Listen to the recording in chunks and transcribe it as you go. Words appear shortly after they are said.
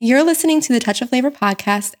You're listening to the Touch of Flavor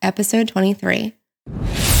podcast, episode 23.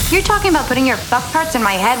 You're talking about putting your fuck parts in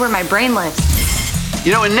my head where my brain lives.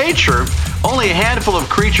 You know, in nature, only a handful of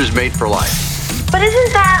creatures mate for life. But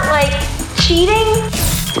isn't that, like, cheating?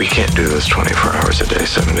 We can't do this 24 hours a day,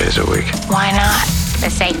 7 days a week. Why not? The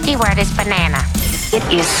safety word is banana. It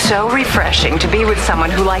is so refreshing to be with someone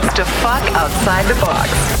who likes to fuck outside the box.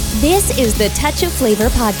 This is the Touch of Flavor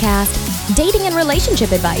podcast, dating and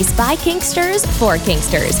relationship advice by Kinksters for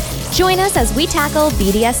Kinksters. Join us as we tackle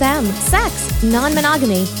BDSM, sex,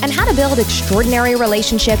 non-monogamy, and how to build extraordinary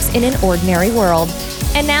relationships in an ordinary world.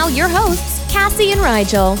 And now your hosts, Cassie and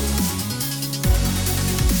Rigel.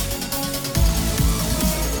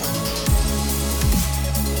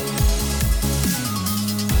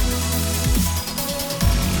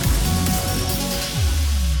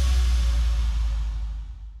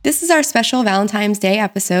 This is our special Valentine's Day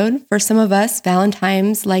episode. For some of us,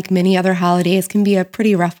 Valentine's, like many other holidays, can be a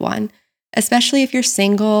pretty rough one, especially if you're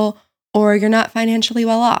single or you're not financially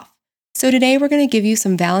well off. So today we're going to give you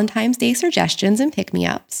some Valentine's Day suggestions and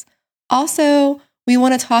pick-me-ups. Also, we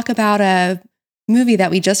want to talk about a movie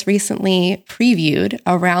that we just recently previewed,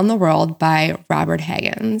 Around the World by Robert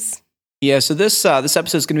Higgins. Yeah, so this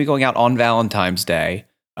episode is going to be going out on Valentine's Day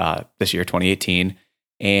this year, 2018.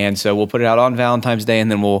 And so we'll put it out on Valentine's Day,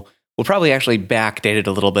 and then we'll probably actually backdate it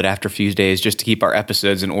a little bit after a few days just to keep our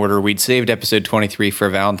episodes in order. We'd saved episode 23 for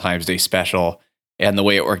a Valentine's Day special, and the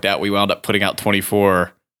way it worked out, we wound up putting out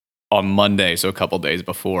 24 on Monday, so a couple days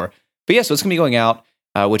before. But yeah, so it's going to be going out,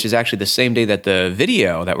 which is actually the same day that the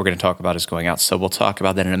video that we're going to talk about is going out, so we'll talk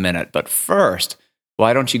about that in a minute. But first,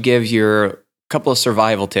 why don't you give your couple of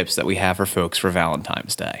survival tips that we have for folks for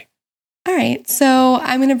Valentine's Day? All right, so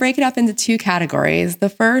I'm going to break it up into two categories. The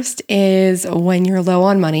first is when you're low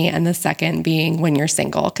on money, and the second being when you're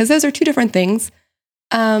single, because those are two different things.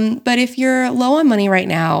 But if you're low on money right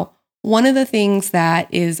now, one of the things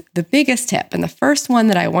that is the biggest tip, and the first one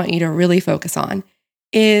that I want you to really focus on,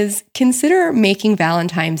 is consider making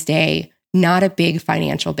Valentine's Day not a big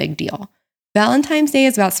financial big deal. Valentine's Day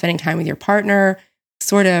is about spending time with your partner,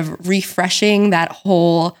 sort of refreshing that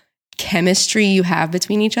whole chemistry you have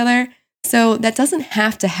between each other. So that doesn't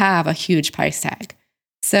have to have a huge price tag.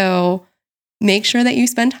 So make sure that you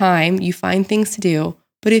spend time, you find things to do.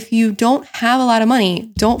 But if you don't have a lot of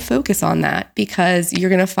money, don't focus on that, because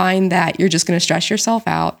you're going to find that you're just going to stress yourself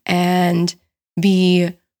out and be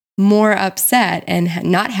more upset and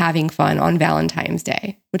not having fun on Valentine's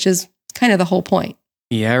Day, which is kind of the whole point.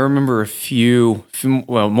 Yeah, I remember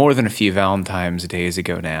more than a few Valentine's Days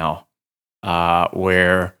ago now,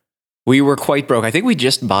 where we were quite broke. I think we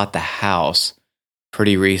just bought the house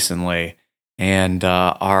pretty recently, and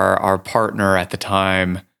our partner at the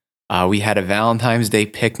time, we had a Valentine's Day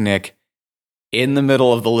picnic in the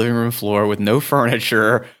middle of the living room floor with no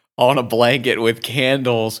furniture, on a blanket with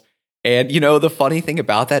candles. And, you know, the funny thing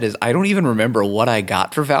about that is I don't even remember what I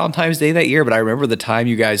got for Valentine's Day that year, but I remember the time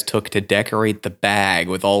you guys took to decorate the bag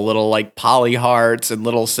with all little like poly hearts and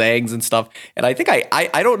little sayings and stuff. And I think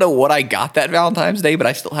I don't know what I got that Valentine's Day, but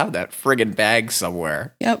I still have that friggin' bag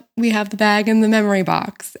somewhere. Yep, we have the bag in the memory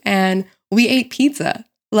box, and we ate pizza.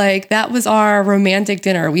 Like, that was our romantic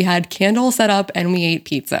dinner. We had candles set up and we ate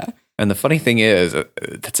pizza. And the funny thing is,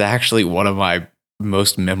 that's actually one of my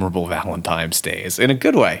most memorable Valentine's Days, in a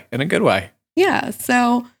good way. Yeah,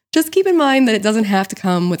 so just keep in mind that it doesn't have to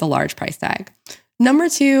come with a large price tag. Number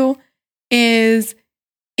two is,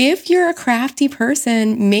 if you're a crafty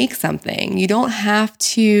person, make something. You don't have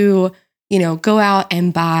to, go out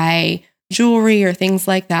and buy jewelry or things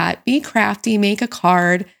like that. Be crafty, make a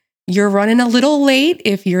card. You're running a little late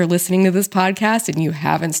if you're listening to this podcast and you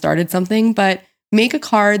haven't started something, but make a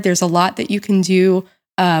card. There's a lot that you can do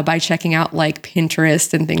by checking out like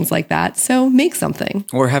Pinterest and things like that. So make something.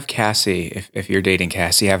 Or have Cassie, if you're dating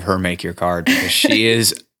Cassie, have her make your card, because she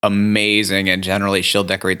is amazing, and generally she'll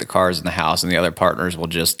decorate the cards in the house, and the other partners will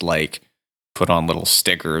just like put on little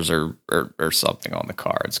stickers or something on the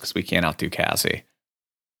cards, because we can't outdo Cassie.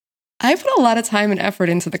 I put a lot of time and effort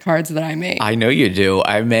into the cards that I make. I know you do.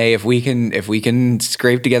 I may, if we can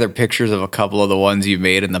scrape together pictures of a couple of the ones you've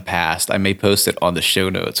made in the past, I may post it on the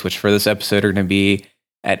show notes, which for this episode are going to be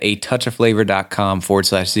at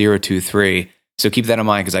atouchofflavor.com/023. So keep that in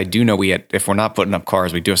mind, because I do know if we're not putting up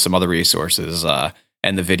cards, we do have some other resources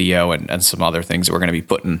and the video and some other things that we're going to be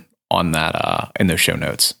putting on that in those show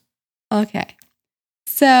notes. Okay.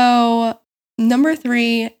 So number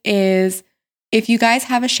 3 is, if you guys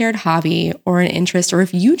have a shared hobby or an interest, or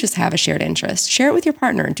if you just have a shared interest, share it with your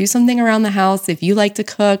partner. Do something around the house. If you like to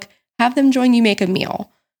cook, have them join you make a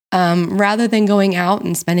meal. Rather than going out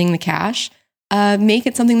and spending the cash, make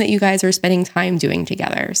it something that you guys are spending time doing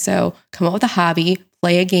together. So come up with a hobby,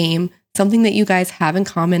 play a game, something that you guys have in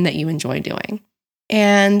common that you enjoy doing.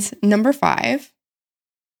 And number 5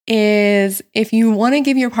 is if you want to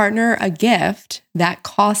give your partner a gift that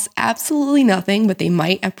costs absolutely nothing, but they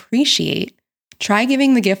might appreciate, try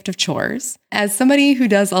giving the gift of chores. As somebody who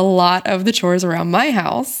does a lot of the chores around my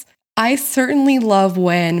house, I certainly love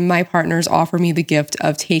when my partners offer me the gift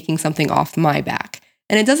of taking something off my back.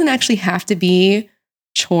 And it doesn't actually have to be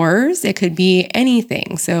chores. It could be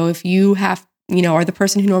anything. So if you have, are the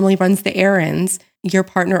person who normally runs the errands, your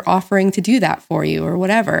partner offering to do that for you or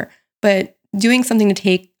whatever, but doing something to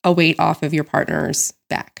take a weight off of your partner's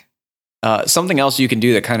back. Something else you can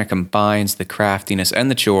do that kind of combines the craftiness and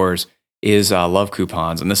the chores is love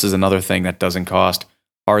coupons. And this is another thing that doesn't cost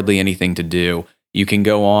hardly anything to do. You can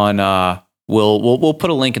go on, we'll put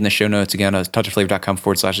a link in the show notes again,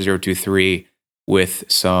 touchoflavor.com/023 with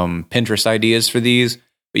some Pinterest ideas for these,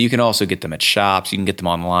 but you can also get them at shops. You can get them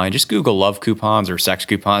online. Just Google love coupons or sex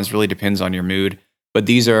coupons, really depends on your mood. But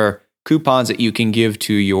these are coupons that you can give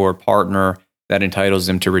to your partner that entitles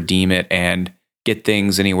them to redeem it and get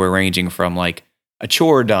things anywhere ranging from like a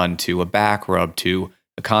chore done to a back rub to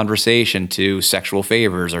a conversation to sexual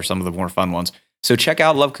favors or some of the more fun ones. So check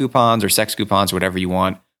out love coupons or sex coupons, whatever you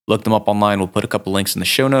want. Look them up online. We'll put a couple links in the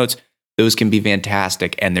show notes. Those can be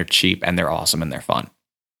fantastic and they're cheap and they're awesome and they're fun.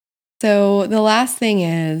 So the last thing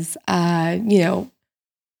is,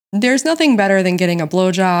 there's nothing better than getting a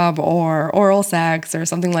blowjob or oral sex or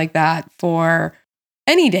something like that for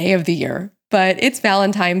any day of the year. But it's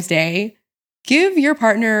Valentine's Day. Give your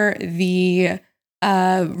partner the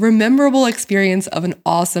rememberable experience of an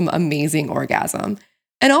awesome, amazing orgasm.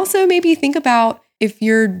 And also maybe think about if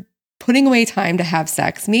you're putting away time to have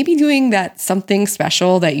sex, maybe doing that something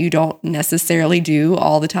special that you don't necessarily do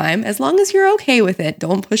all the time, as long as you're okay with it.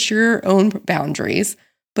 Don't push your own boundaries.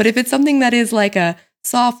 But if it's something that is like a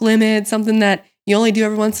soft limit, something that you only do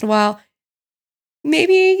every once in a while,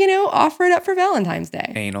 maybe, offer it up for Valentine's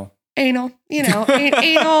Day. Anal, anal,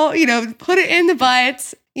 put it in the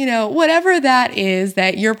butt, whatever that is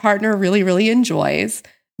that your partner really, really enjoys.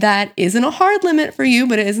 That isn't a hard limit for you,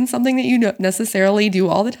 but it isn't something that you necessarily do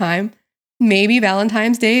all the time. Maybe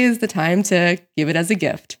Valentine's Day is the time to give it as a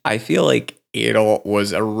gift. I feel like anal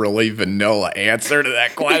was a really vanilla answer to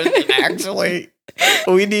that question, actually.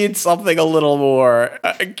 We need something a little more,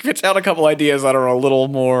 pitch out a couple ideas that are a little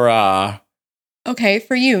more... Okay,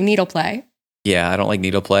 for you, needle play. Yeah, I don't like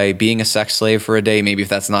needle play. Being a sex slave for a day, maybe if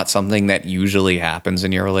that's not something that usually happens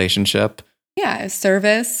in your relationship. Yeah,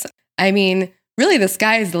 service. I mean... Really, the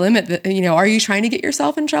sky is the limit. Are you trying to get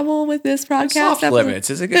yourself in trouble with this podcast? Soft limits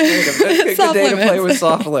is a good day to play with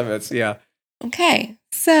soft limits. Yeah. Okay,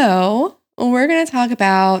 so we're going to talk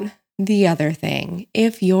about the other thing.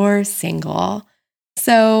 If you're single,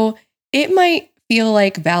 so it might feel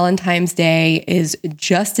like Valentine's Day is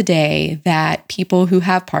just a day that people who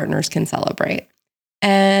have partners can celebrate,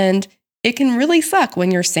 and it can really suck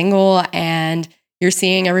when you're single and you're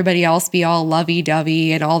seeing everybody else be all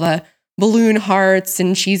lovey-dovey and all the balloon hearts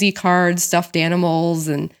and cheesy cards, stuffed animals,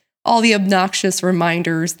 and all the obnoxious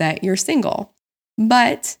reminders that you're single.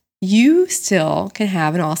 But you still can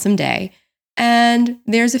have an awesome day. And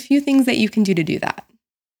there's a few things that you can do to do that.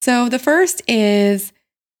 So the first is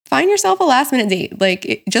find yourself a last minute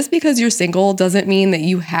date. Just because you're single doesn't mean that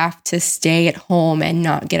you have to stay at home and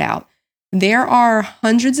not get out. There are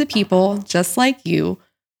hundreds of people just like you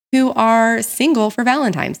who are single for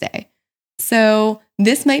Valentine's Day. So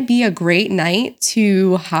this might be a great night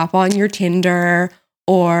to hop on your Tinder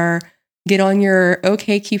or get on your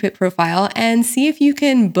OkCupid profile and see if you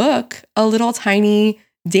can book a little tiny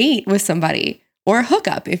date with somebody or a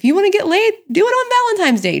hookup. If you want to get laid, do it on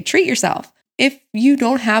Valentine's Day. Treat yourself. If you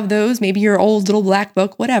don't have those, maybe your old little black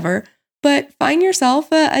book, whatever, but find yourself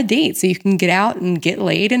a date so you can get out and get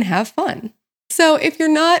laid and have fun. So if you're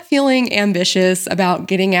not feeling ambitious about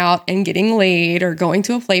getting out and getting laid or going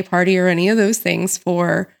to a play party or any of those things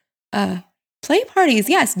for play parties,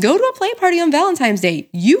 yes, go to a play party on Valentine's Day.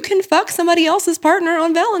 You can fuck somebody else's partner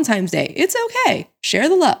on Valentine's Day. It's okay. Share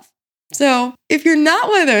the love. So if you're not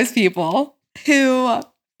one of those people who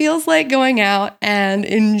feels like going out and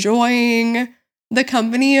enjoying the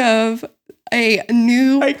company of a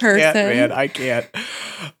new person. I can't.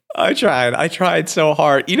 I tried so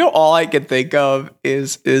hard. All I can think of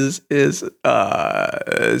is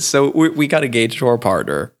so we got engaged to our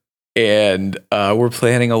partner and we're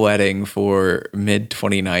planning a wedding for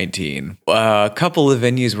mid-2019. A couple of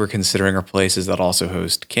venues we're considering are places that also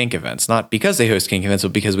host kink events, not because they host kink events,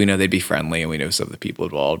 but because we know they'd be friendly and we know some of the people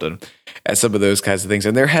involved and some of those kinds of things.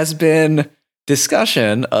 And there has been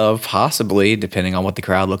discussion of possibly, depending on what the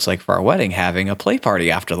crowd looks like for our wedding, having a play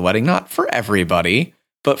party after the wedding, not for everybody,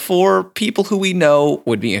 but for people who we know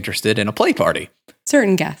would be interested in a play party.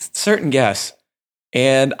 Certain guests.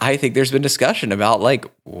 And I think there's been discussion about, like,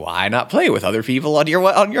 why not play with other people on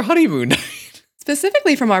your honeymoon night?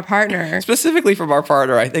 Specifically from our partner.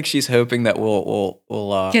 I think she's hoping that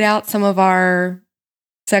we'll get out some of our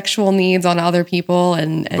sexual needs on other people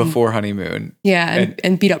and before honeymoon. Yeah,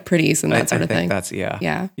 and beat up pretties and that sort of thing. That's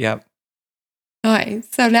Yeah. Yep. All right.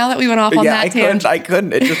 So now that we went off on that tangent. I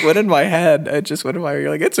couldn't. It just went in my head. You're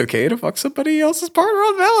like, it's okay to fuck somebody else's partner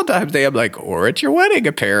on Valentine's Day. I'm like, or at your wedding,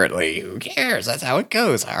 apparently. Who cares? That's how it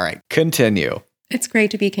goes. All right. Continue. It's great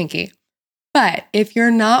to be kinky. But if you're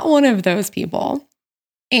not one of those people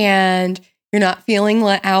and you're not feeling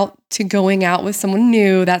let out to going out with someone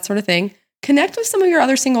new, that sort of thing, connect with some of your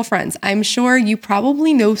other single friends. I'm sure you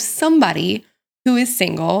probably know somebody who is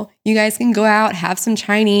single. You guys can go out, have some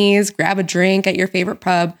Chinese, grab a drink at your favorite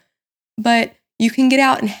pub, but you can get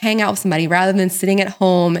out and hang out with somebody rather than sitting at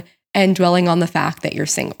home and dwelling on the fact that you're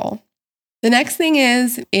single. The next thing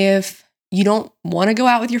is, if you don't want to go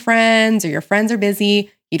out with your friends or your friends are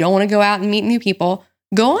busy, you don't want to go out and meet new people,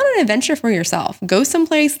 go on an adventure for yourself. Go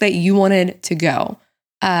someplace that you wanted to go.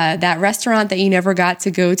 That restaurant that you never got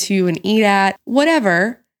to go to and eat at,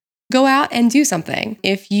 whatever. Go out and do something.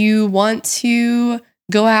 If you want to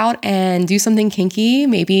go out and do something kinky,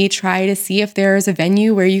 maybe try to see if there's a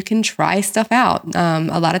venue where you can try stuff out.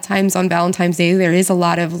 A lot of times on Valentine's Day, there is a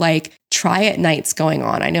lot of like try it nights going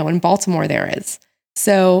on. I know in Baltimore there is.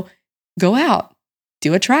 So go out,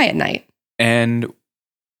 do a try it night. And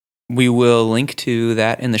we will link to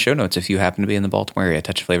that in the show notes if you happen to be in the Baltimore area,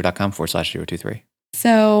 touchofflavor.com/023.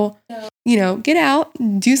 So, get out,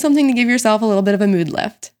 do something to give yourself a little bit of a mood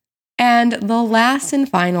lift. And the last and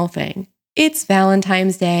final thing, it's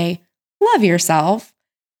Valentine's Day. Love yourself.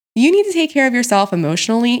 You need to take care of yourself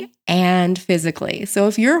emotionally and physically. So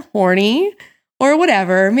if you're horny or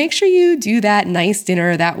whatever, make sure you do that nice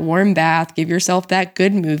dinner, that warm bath, give yourself that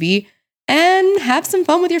good movie, and have some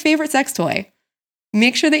fun with your favorite sex toy.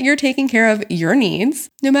 Make sure that you're taking care of your needs,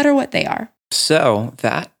 no matter what they are. So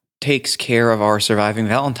that takes care of our surviving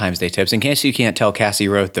Valentine's Day tips. In case you can't tell, Cassie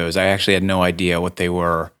wrote those. I actually had no idea what they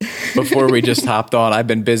were before we just hopped on. I've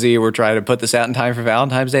been busy. We're trying to put this out in time for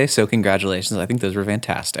Valentine's Day. So congratulations. I think those were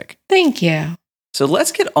fantastic. Thank you. So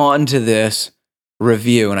let's get on to this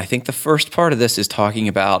review. And I think the first part of this is talking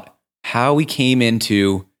about how we came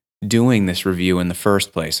into doing this review in the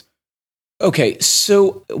first place. Okay,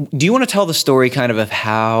 so do you want to tell the story kind of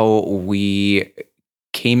how we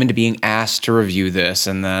came into being asked to review this,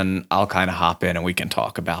 and then I'll kind of hop in and we can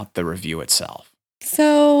talk about the review itself.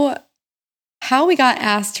 So how we got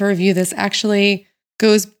asked to review this actually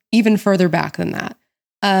goes even further back than that.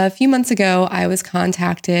 A few months ago, I was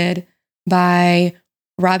contacted by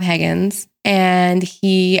Rob Higgins, and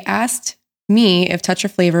he asked me if Touch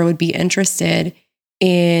of Flavor would be interested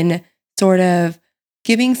in sort of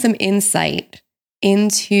giving some insight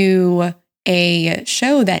into a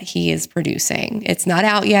show that he is producing. It's not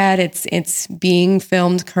out yet. It's being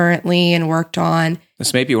filmed currently and worked on.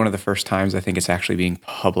 This may be one of the first times I think it's actually being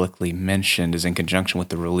publicly mentioned is in conjunction with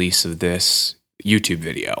the release of this YouTube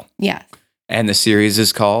video. Yes. And the series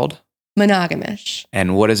is called? Monogamish.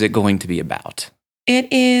 And what is it going to be about?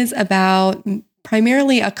 It is about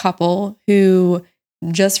primarily a couple who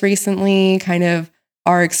just recently kind of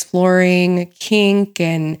are exploring kink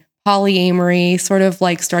and polyamory, sort of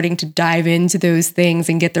like starting to dive into those things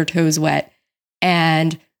and get their toes wet,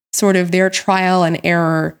 and sort of their trial and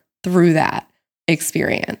error through that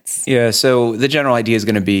experience. Yeah, so the general idea is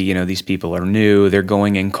going to be, these people are new, they're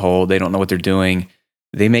going in cold, they don't know what they're doing,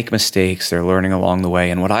 they make mistakes, they're learning along the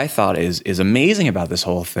way. And what I thought is amazing about this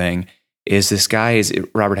whole thing is this guy,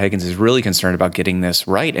 Robert Higgins, is really concerned about getting this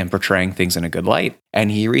right and portraying things in a good light.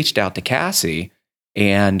 And he reached out to Cassie.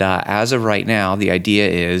 And as of right now, the idea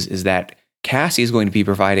is that Cassie is going to be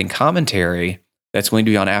providing commentary that's going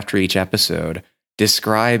to be on after each episode,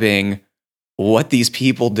 describing what these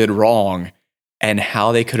people did wrong and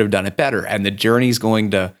how they could have done it better. And the journey is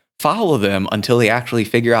going to follow them until they actually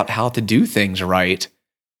figure out how to do things right,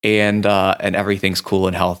 and everything's cool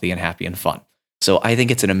and healthy and happy and fun. So I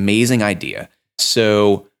think it's an amazing idea.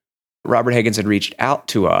 So Robert Higgins had reached out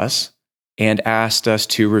to us and asked us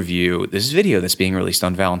to review this video that's being released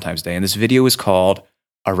on Valentine's Day. And this video is called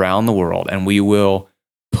Around the World, and we will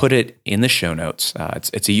put it in the show notes.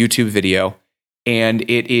 It's a YouTube video, and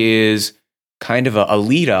it is kind of a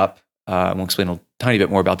lead up. We'll explain a tiny bit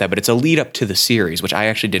more about that, but it's a lead up to the series, which I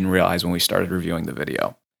actually didn't realize when we started reviewing the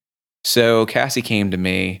video. So Cassie came to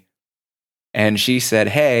me and she said,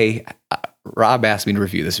 "Hey, Rob asked me to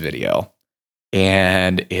review this video,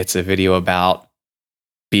 and it's a video about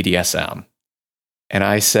BDSM. And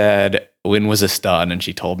I said, when was this done? And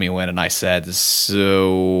she told me when, and I said,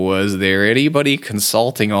 so was there anybody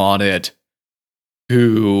consulting on it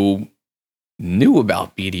who knew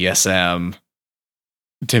about BDSM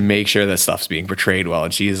to make sure that stuff's being portrayed well?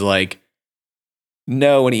 And she's like,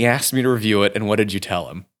 no, and he asked me to review it, and what did you tell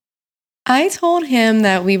him? I told him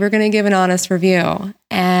that we were going to give an honest review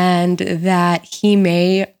and that he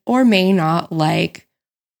may or may not like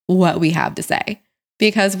what we have to say,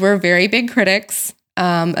 because we're very big critics,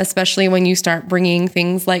 especially when you start bringing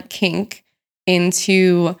things like kink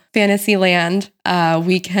into Fantasyland.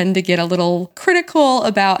 We tend to get a little critical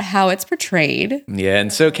about how it's portrayed. Yeah,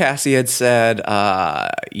 and so Cassie had said,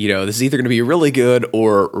 this is either going to be really good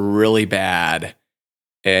or really bad.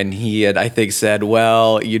 And he had, I think, said,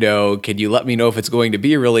 well, can you let me know if it's going to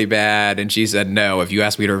be really bad? And she said, no, if you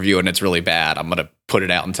ask me to review it and it's really bad, I'm going to put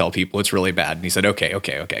it out and tell people it's really bad. And he said,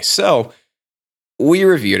 okay. So we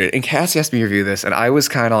reviewed it, and Cassie asked me to review this, and I was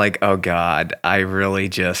kind of like, oh God, I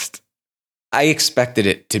expected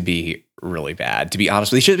it to be really bad, to be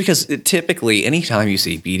honest with you, because typically anytime you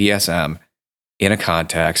see BDSM in a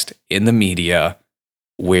context in the media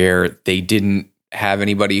where they didn't have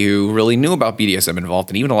anybody who really knew about BDSM involved,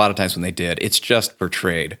 and even a lot of times when they did, it's just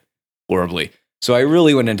portrayed horribly. So I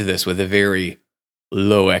really went into this with a very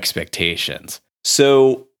low expectations.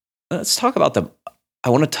 So let's talk about I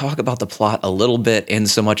want to talk about the plot a little bit in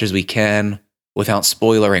so much as we can without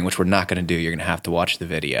spoilering, which we're not going to do. You're going to have to watch the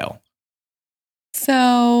video.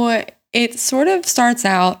 So it sort of starts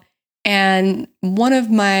out, and one of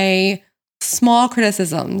my small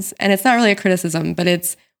criticisms, and it's not really a criticism, but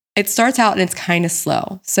it starts out and it's kind of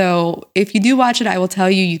slow. So if you do watch it, I will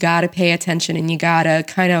tell you got to pay attention and you got to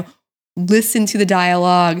kind of listen to the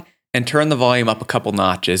dialogue. And turn the volume up a couple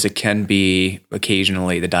notches. It can be,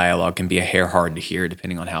 occasionally, the dialogue can be a hair hard to hear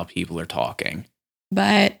depending on how people are talking.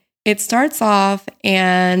 But it starts off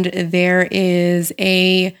and there is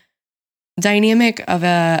a dynamic of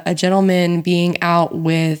a gentleman being out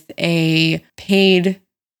with a paid,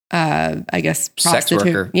 prostitute. Sex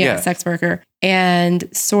worker. Yeah, sex worker.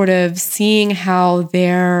 And sort of seeing how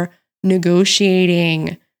they're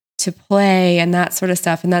negotiating to play and that sort of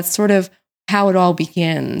stuff. And that's sort of how it all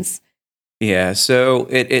begins. Yeah, so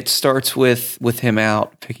it starts with him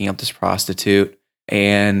out picking up this prostitute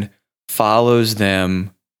and follows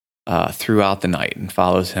them throughout the night, and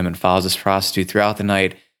follows this prostitute throughout the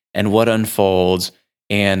night, and what unfolds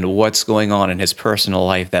and what's going on in his personal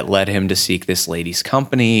life that led him to seek this lady's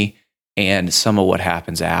company, and some of what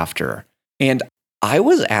happens after. And I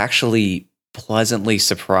was actually pleasantly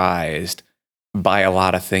surprised by a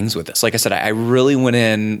lot of things with this. Like I said, I really went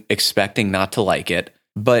in expecting not to like it,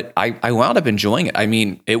 but I wound up enjoying it. I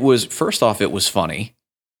mean, first off, it was funny.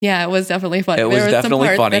 Yeah, it was definitely funny. There was definitely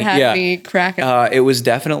some parts funny. That had me cracking up. It was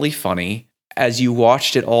definitely funny. As you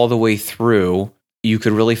watched it all the way through, you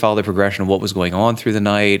could really follow the progression of what was going on through the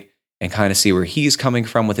night and kind of see where he's coming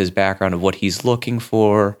from with his background of what he's looking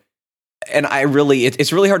for. And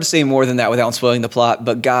it's really hard to say more than that without spoiling the plot,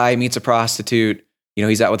 but guy meets a prostitute.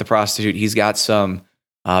 He's out with a prostitute. He's got some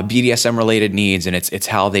BDSM related needs, and it's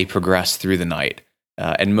how they progress through the night.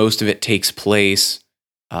 And most of it takes place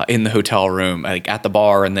in the hotel room, like at the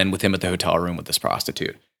bar, and then with him at the hotel room with this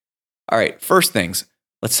prostitute. All right, first things,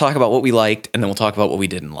 let's talk about what we liked, and then we'll talk about what we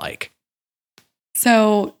didn't like.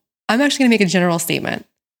 So I'm actually going to make a general statement.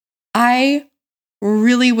 I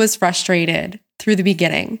really was frustrated through the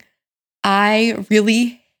beginning. I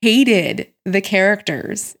really hated the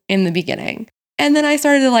characters in the beginning. And then I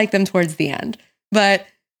started to like them towards the end. But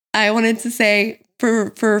I wanted to say,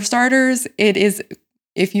 for starters, it is,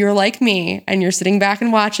 if you're like me and you're sitting back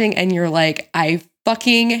and watching and you're like, I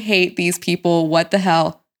fucking hate these people, what the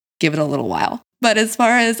hell, give it a little while. But as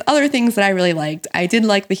far as other things that I really liked, I did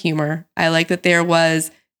like the humor. I liked that there was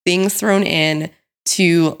things thrown in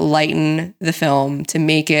to lighten the film, to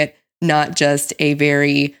make it not just a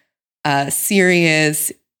very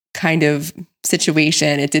serious kind of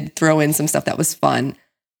situation. It did throw in some stuff that was fun.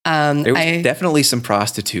 There was definitely some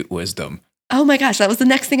prostitute wisdom. Oh my gosh, that was the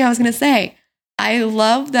next thing I was going to say. I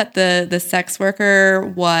love that the sex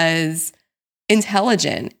worker was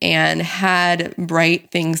intelligent and had bright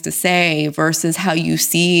things to say versus how you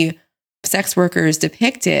see sex workers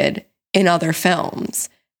depicted in other films.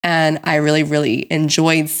 And I really, really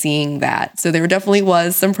enjoyed seeing that. So there definitely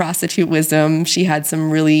was some prostitute wisdom. She had some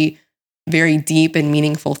really very deep and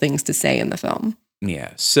meaningful things to say in the film.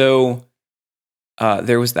 Yeah. So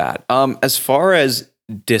there was that. As far as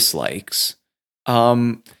dislikes,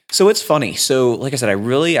 so it's funny. So like I said, I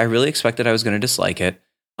really expected I was going to dislike it.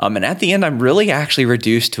 And at the end, I'm really actually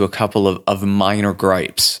reduced to a couple of minor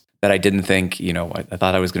gripes that I didn't think, I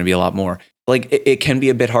thought I was going to be a lot more. Like, it can be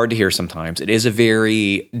a bit hard to hear sometimes. It is a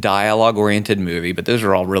very dialogue-oriented movie, but those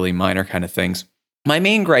are all really minor kind of things. My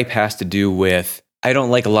main gripe has to do with, I don't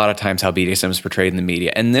like a lot of times how BDSM is portrayed in the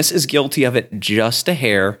media. And this is guilty of it just a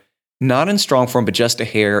hair, not in strong form, but just a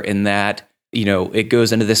hair in that, it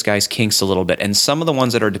goes into this guy's kinks a little bit. And some of the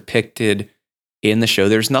ones that are depicted in the show,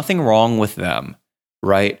 there's nothing wrong with them,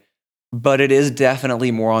 right? But it is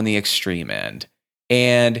definitely more on the extreme end.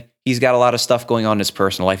 And he's got a lot of stuff going on in his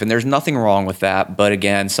personal life, and there's nothing wrong with that. But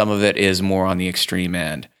again, some of it is more on the extreme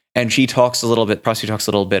end. And Prostitute talks a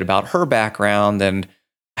little bit about her background and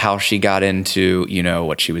how she got into,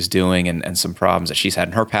 what she was doing and some problems that she's had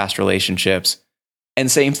in her past relationships. And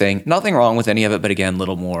same thing, nothing wrong with any of it, but again, a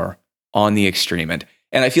little more on the extreme end.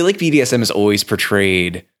 And I feel like BDSM is always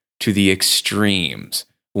portrayed to the extremes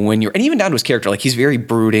and even down to his character, like he's very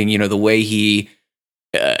brooding, the way he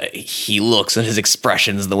looks and his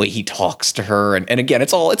expressions and the way he talks to her. And again,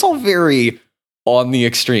 it's all very on the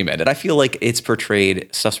extreme end. And I feel like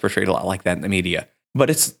stuff's portrayed a lot like that in the media, but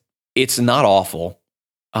it's not awful.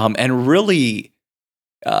 And really,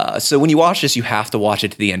 so when you watch this, you have to watch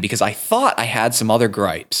it to the end, because I thought I had some other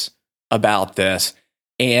gripes about this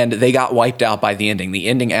and they got wiped out by the ending. The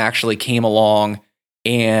ending actually came along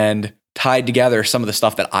and tied together some of the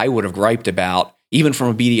stuff that I would have griped about, even from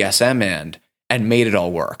a BDSM end, and made it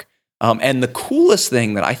all work. And the coolest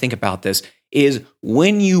thing that I think about this is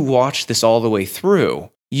when you watch this all the way through,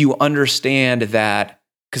 you understand that,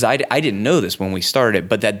 because I didn't know this when we started,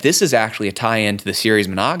 but that this is actually a tie-in to the series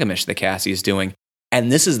Monogamish that Cassie is doing.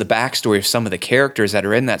 And this is the backstory of some of the characters that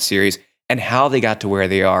are in that series and how they got to where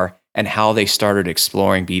they are and how they started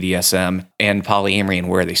exploring BDSM and polyamory and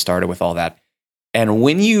where they started with all that. And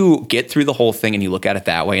when you get through the whole thing and you look at it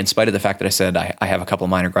that way, in spite of the fact that I said I have a couple of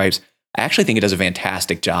minor gripes, I actually think it does a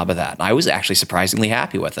fantastic job of that. And I was actually surprisingly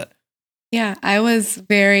happy with it. Yeah, I was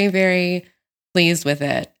very, very pleased with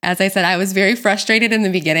it. As I said, I was very frustrated in the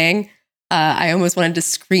beginning. I almost wanted to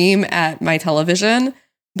scream at my television,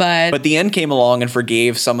 but the end came along and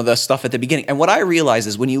forgave some of the stuff at the beginning. And what I realize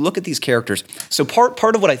is when you look at these characters, so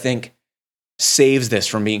part of what I think saves this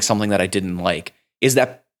from being something that I didn't like is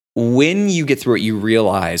that when you get through it, you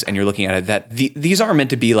realize, and you're looking at it, that these aren't meant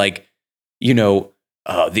to be like,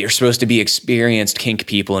 they're supposed to be experienced kink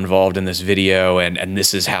people involved in this video, and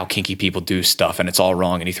this is how kinky people do stuff, and it's all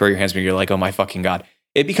wrong. And you throw your hands up and you're like, oh my fucking God.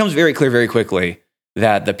 It becomes very clear very quickly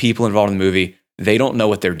that the people involved in the movie, they don't know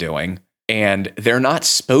what they're doing, and they're not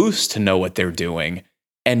supposed to know what they're doing.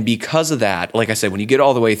 And because of that, like I said, when you get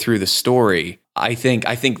all the way through the story, I think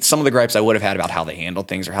some of the gripes I would have had about how they handled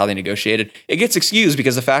things or how they negotiated, it gets excused,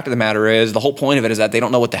 because the fact of the matter is, the whole point of it is that they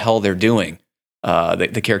don't know what the hell they're doing.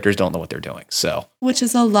 The characters don't know what they're doing. So, which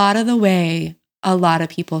is a lot of the way a lot of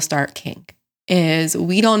people start kink, is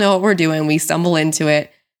we don't know what we're doing. We stumble into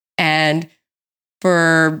it. And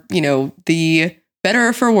for, the better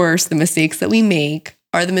or for worse, the mistakes that we make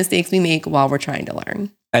are the mistakes we make while we're trying to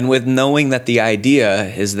learn. And with knowing that the idea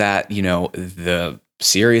is that, the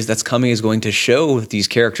series that's coming is going to show these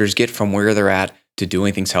characters get from where they're at to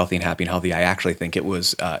doing things healthy and happy and healthy, I actually think it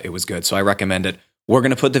was good. So I recommend it. We're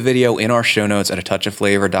going to put the video in our show notes at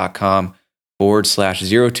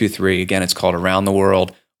atouchofflavor.com/023. Again, it's called Around the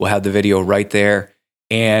World. We'll have the video right there,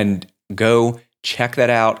 and go check that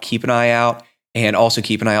out. Keep an eye out, and also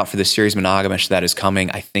keep an eye out for the series Monogamish that is coming,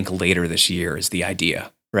 I think, later this year is the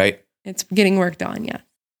idea, right? It's getting worked on, yeah.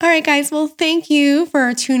 All right, guys. Well, thank you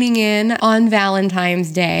for tuning in on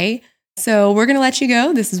Valentine's Day. So we're going to let you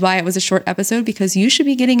go. This is why it was a short episode, because you should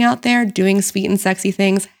be getting out there doing sweet and sexy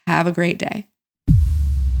things. Have a great day.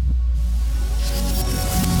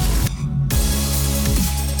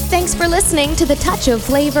 Thanks for listening to the Touch of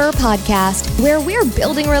Flavor podcast, where we're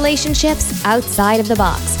building relationships outside of the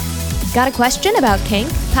box. Got a question about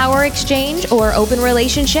kink, power exchange, or open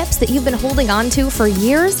relationships that you've been holding on to for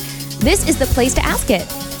years? This is the place to ask it.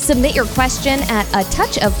 Submit your question at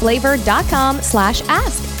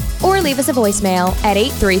atouchofflavor.com/ask, or leave us a voicemail at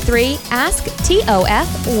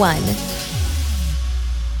 833-ASK-TOF1.